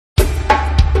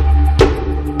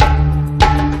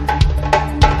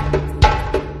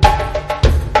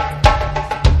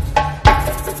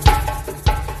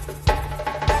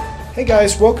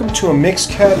guys, welcome to a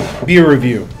Mixcat Beer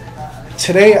review.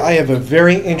 Today I have a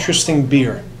very interesting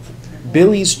beer,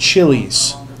 Billy's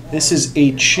Chili's. This is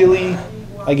a chili,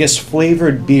 I guess,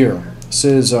 flavored beer. This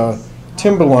is a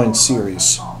Timberline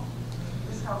series.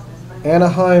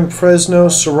 Anaheim, Fresno,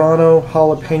 Serrano,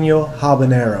 Jalapeno,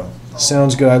 Habanero.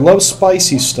 Sounds good. I love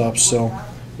spicy stuff, so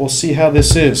we'll see how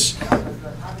this is.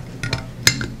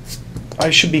 I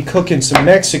should be cooking some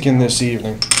Mexican this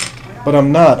evening, but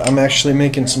I'm not. I'm actually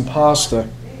making some pasta.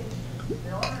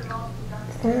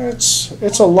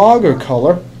 It's a lager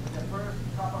color.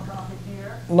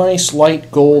 Nice light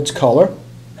gold color.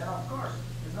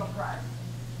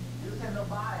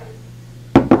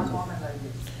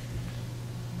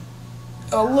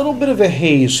 A little bit of a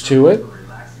haze to it.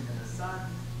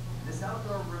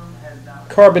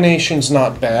 Carbonation's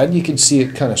not bad. You can see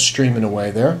it kind of streaming away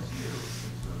there.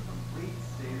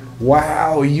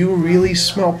 Wow, you really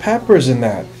smell peppers in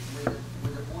that.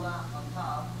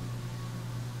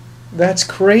 That's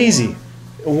crazy.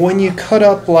 When you cut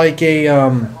up like a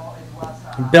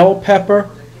bell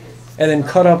pepper and then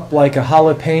cut up like a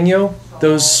jalapeno,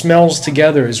 those smells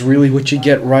together is really what you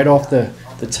get right off the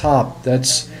top.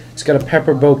 It's got a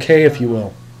pepper bouquet, if you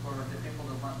will.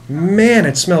 Man,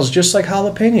 it smells just like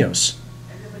jalapenos.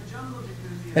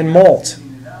 And malt.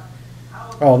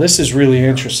 Oh, this is really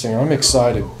interesting. I'm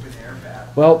excited.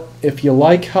 Well, if you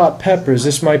like hot peppers,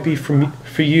 this might be for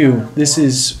you. This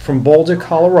is from Boulder,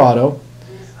 Colorado.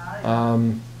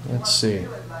 Let's see.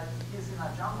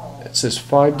 It says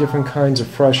 5 different kinds of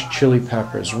fresh chili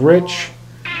peppers. Rich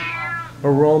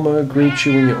aroma greets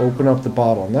you when you open up the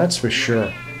bottle, and that's for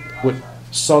sure. With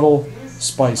subtle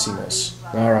spiciness.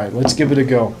 All right, let's give it a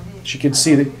go. As you can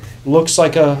see, it looks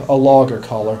like a lager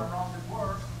color.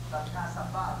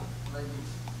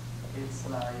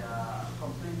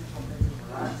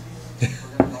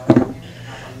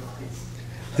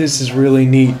 This is really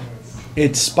neat.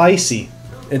 It's spicy.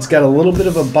 It's got a little bit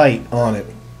of a bite on it.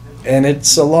 And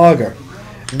it's a lager.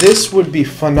 This would be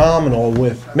phenomenal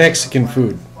with Mexican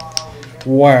food.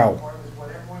 Wow.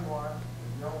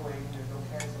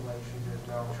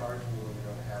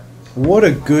 What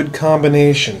a good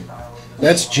combination.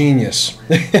 That's genius.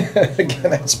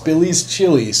 Again, that's Billy's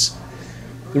Chili's.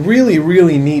 Really,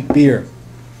 really neat beer.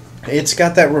 It's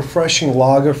got that refreshing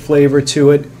lager flavor to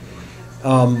it.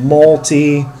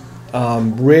 Malty,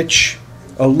 rich,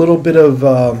 a little bit of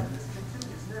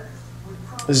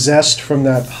zest from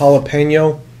that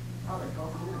jalapeno.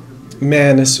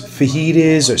 Man, this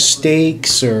fajitas or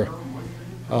steaks or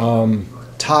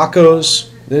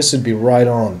tacos, this would be right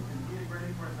on.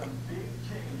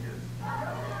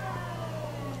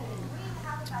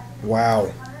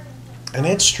 Wow. And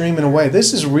it's streaming away.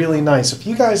 This is really nice. If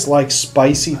you guys like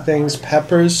spicy things,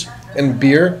 peppers, and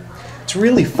beer, it's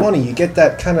really funny. You get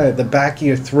that kind of the back of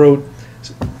your throat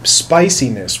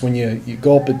spiciness when you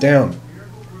gulp it down.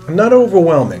 Not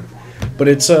overwhelming, but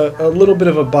it's a little bit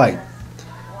of a bite.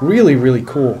 Really, really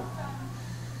cool.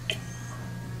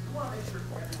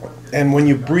 And when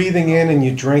you're breathing in and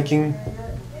you're drinking,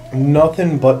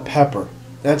 nothing but pepper.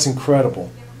 That's incredible.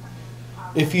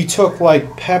 If you took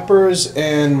like peppers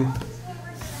and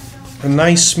a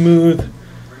nice smooth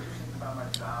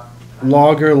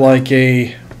lager like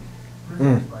a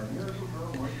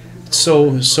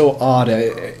so odd.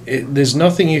 There's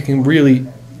nothing you can really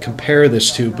compare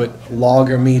this to but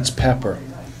lager meets pepper.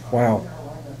 Wow.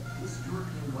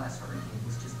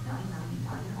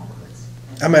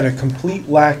 I'm at a complete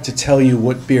lack to tell you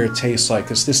what beer tastes like,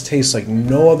 because this tastes like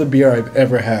no other beer I've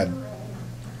ever had.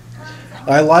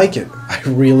 I like it. I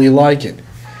really like it.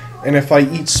 And if I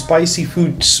eat spicy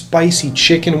food, spicy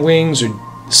chicken wings or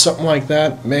something like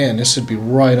that, man, this would be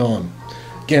right on.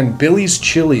 Again, Billy's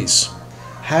Chili's.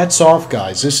 Hats off,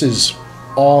 guys. This is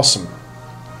awesome.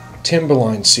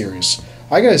 Timberline series.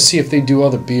 I gotta see if they do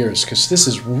other beers, because this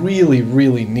is really,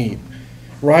 really neat.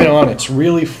 Right on. It's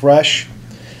really fresh.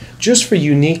 Just for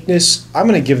uniqueness, I'm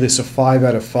gonna give this a 5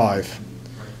 out of 5.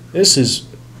 This is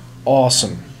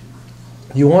awesome.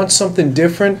 You want something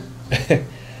different?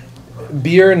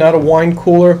 Beer, not a wine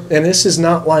cooler. And this is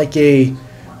not like a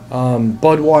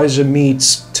Budweiser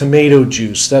meets tomato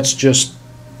juice. That's just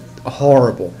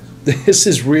horrible. This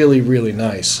is really, really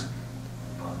nice.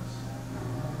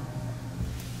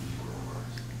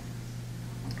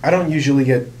 I don't usually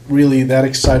get really that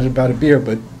excited about a beer,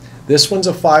 but this one's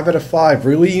a 5 out of 5.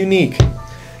 Really unique.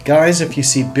 Guys, if you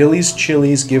see Billy's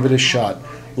Chili's, give it a shot.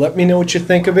 Let me know what you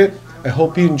think of it. I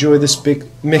hope you enjoy this big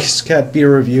Mixcat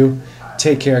Beer review.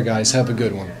 Take care, guys. Have a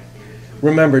good one.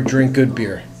 Remember, drink good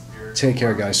beer. Take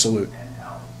care, guys. Salute.